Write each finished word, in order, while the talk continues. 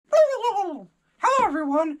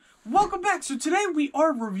everyone, welcome back. So today we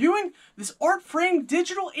are reviewing this art frame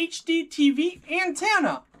digital HD TV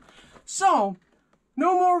antenna. So,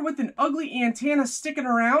 no more with an ugly antenna sticking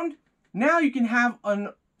around. Now you can have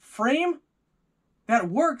a frame that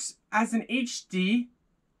works as an HD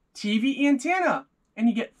TV antenna. And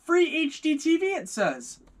you get free HD TV, it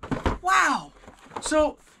says. Wow!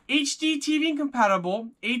 So, HD TV compatible,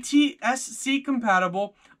 ATSC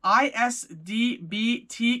compatible,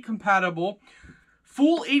 ISDBT compatible,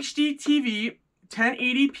 full HD TV,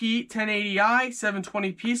 1080p, 1080i,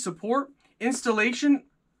 720p support, installation,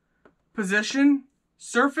 position,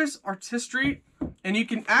 surface, artistry, and you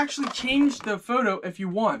can actually change the photo if you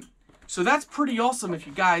want. So that's pretty awesome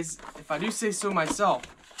if I do say so myself.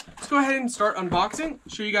 Let's go ahead and start unboxing,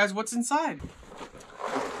 show you guys what's inside.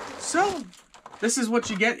 So, this is what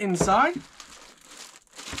you get inside.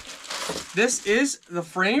 This is the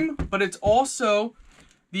frame, but it's also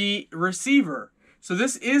the receiver. So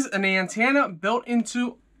this is an antenna built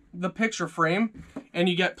into the picture frame, and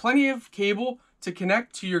you get plenty of cable to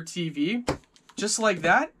connect to your TV, just like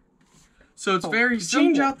that. So it's very simple.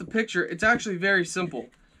 Change out the picture, it's actually very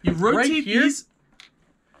simple. You rotate these,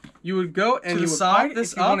 you would go and you would pop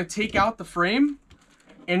this up if you want to take out the frame,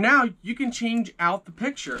 and now you can change out the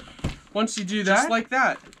picture. Once you do that, just like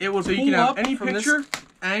that, it will pull you can have any picture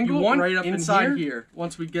angle you want right up inside here.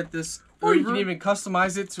 Once we get this, or you can even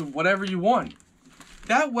customize it to whatever you want.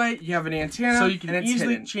 That way, you have an antenna, so you can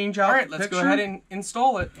easily change out. All right, let's go ahead and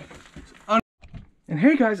install it. And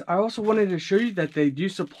hey guys, I also wanted to show you that they do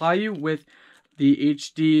supply you with the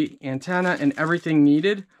HD antenna and everything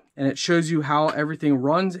needed, and it shows you how everything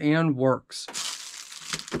runs and works,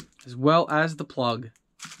 as well as the plug.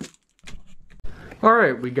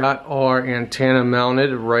 Alright, we got our antenna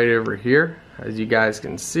mounted right over here, as you guys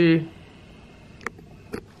can see.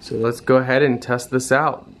 So let's go ahead and test this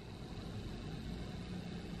out.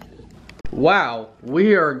 Wow,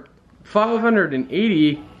 we are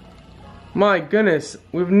 580. My goodness,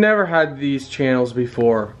 we've never had these channels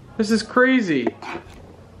before. This is crazy.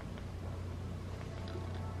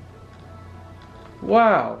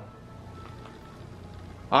 Wow.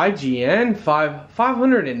 IGN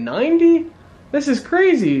 590? This is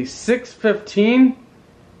crazy. 615.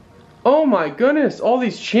 Oh my goodness, all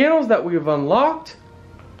these channels that we've unlocked.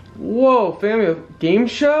 Whoa, family of game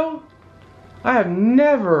show? I have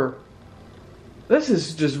never. This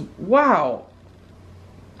is just wow.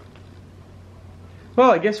 Well,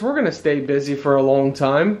 I guess we're gonna stay busy for a long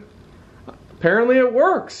time. Apparently it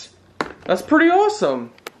works. That's pretty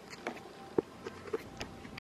awesome.